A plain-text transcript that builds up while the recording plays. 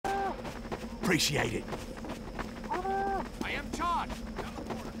Appreciate it. I am charged.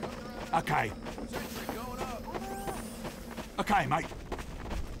 Okay. Okay, mate.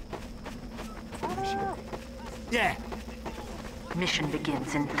 Yeah. Mission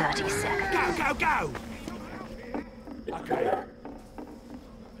begins in 30 seconds. Go, go, go! Okay.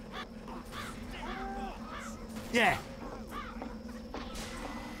 Yeah.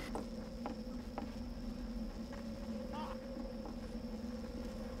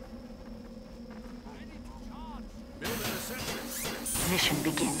 Mission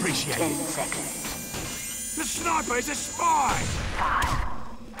begins Appreciate in 10 it. seconds. The sniper is a spy!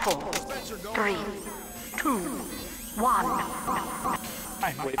 5, 4, 3, 2, 1.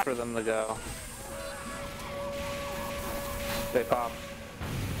 Hey, mate. Wait for them to go. They pop.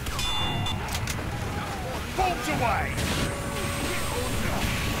 Bolt away!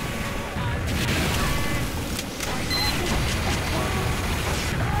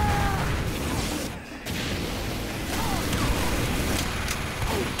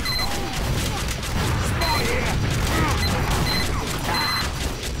 Spy here!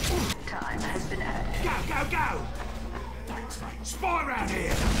 Time has been added. Go, go, go! Thanks, mate. Spy around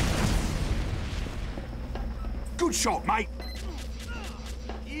here! Good shot, mate.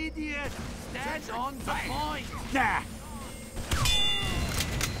 Idiot! Stand on the point! Nah.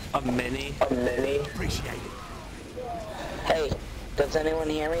 A mini? Appreciate it. Hey, does anyone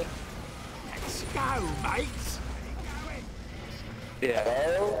hear me? Let's go, mate. Yeah.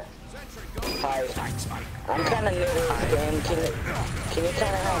 Hello? Hi, Thanks, mate. I'm kind of new to this game. Can you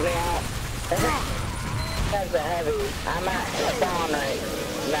kind of help me out? That's a heavy. I'm at spawn right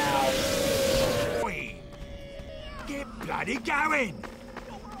now. Oi. Get bloody going!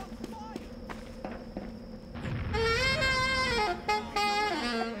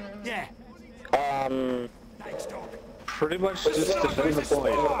 Yeah. Thanks, Doc. Pretty much just defend the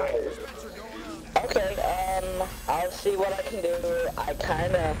point. Okay, I'll see what I can do. I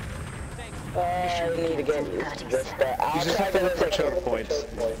kind of need to get used to this, but You I'll just try have to to look for choke points.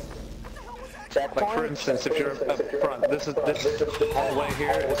 checkpoint. Like for instance, if you're up front, this hallway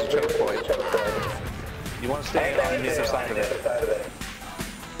here is a choke point. You want to stay on the other side of it.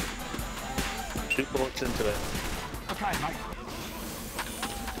 Shoot bullets into it. Okay, mate.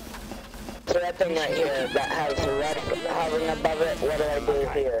 So that thing right here that has the red hovering above it, what do I do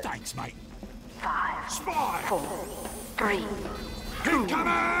here? Thanks, mate. 5, Spy! 4, 3,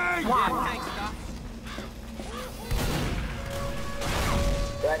 Incoming! 1.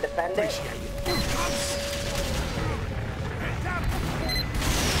 Do I defend it? Appreciate it. Heads up!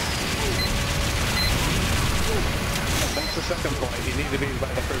 That's the second point. You need to be by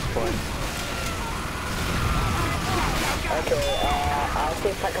the first point. Okay, I'll see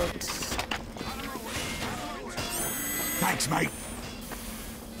if I can... Thanks, mate.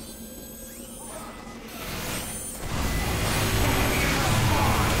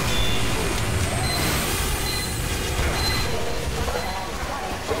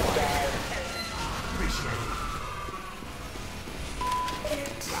 Appreciate it.